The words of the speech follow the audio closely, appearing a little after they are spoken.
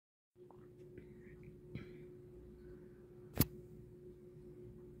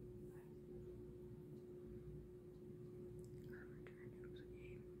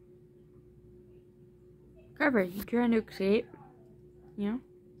Carver, you trying to escape? Yeah?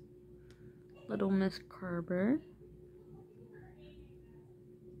 Little Miss Carver.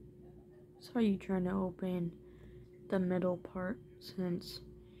 Saw you trying to open the middle part since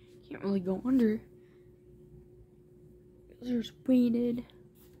you can't really go under. There's weighted.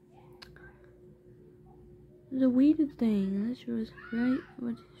 There's a weighted thing. This was right.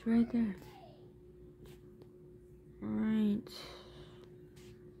 What's right there? Right.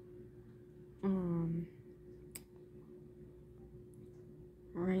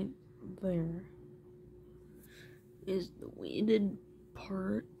 Right there is the weighted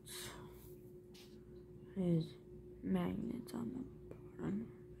parts. There's magnets on the bottom.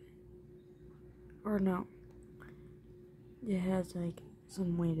 Or no. It has like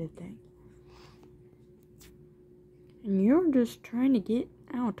some weighted thing. And you're just trying to get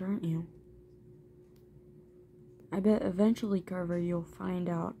out, aren't you? I bet eventually, Carver, you'll find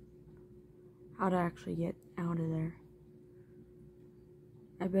out how to actually get out of there.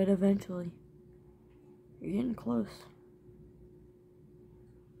 I bet eventually. You're getting close.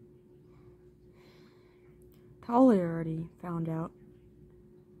 Tolly already found out.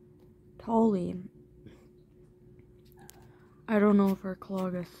 Tolly. I don't know if her claw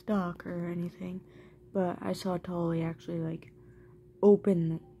got stuck or anything, but I saw Tolly actually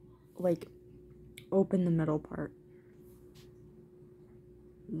open the middle part.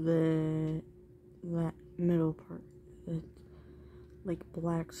 That middle part. The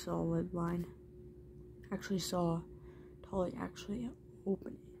black solid line. Actually saw Tolly actually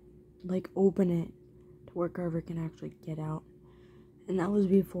open it to where Carver can actually get out. And that was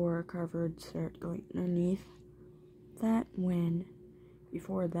before Carver would start going underneath that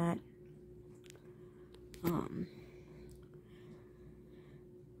before that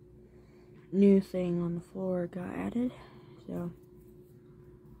new thing on the floor got added. So,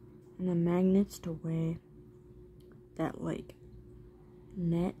 and the magnets to weigh that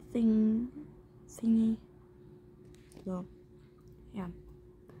net thingy. So yeah,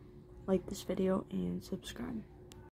 like this video and subscribe.